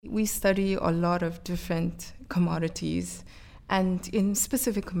we study a lot of different commodities. And in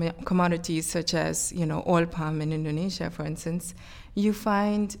specific commodities such as, oil palm in Indonesia, for instance, you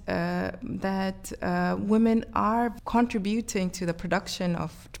find that women are contributing to the production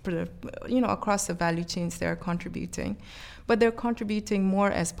of, across the value chains they are contributing. But they're contributing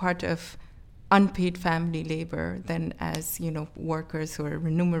more as part of unpaid family labor than as, workers who are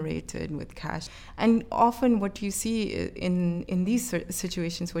remunerated with cash. And often what you see in these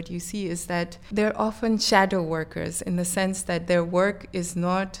situations, what you see is that they're often shadow workers in the sense that their work is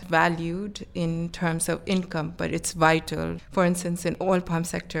not valued in terms of income, but it's vital. For instance, in oil palm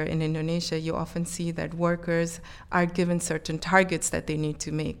sector in Indonesia, you often see that workers are given certain targets that they need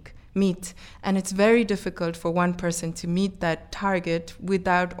to meet. And it's very difficult for one person to meet that target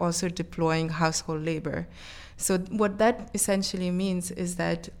without also deploying household labor. So what that essentially means is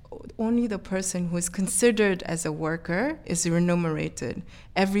that only the person who is considered as a worker is remunerated.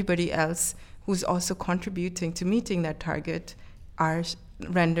 Everybody else who's also contributing to meeting that target are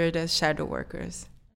rendered as shadow workers.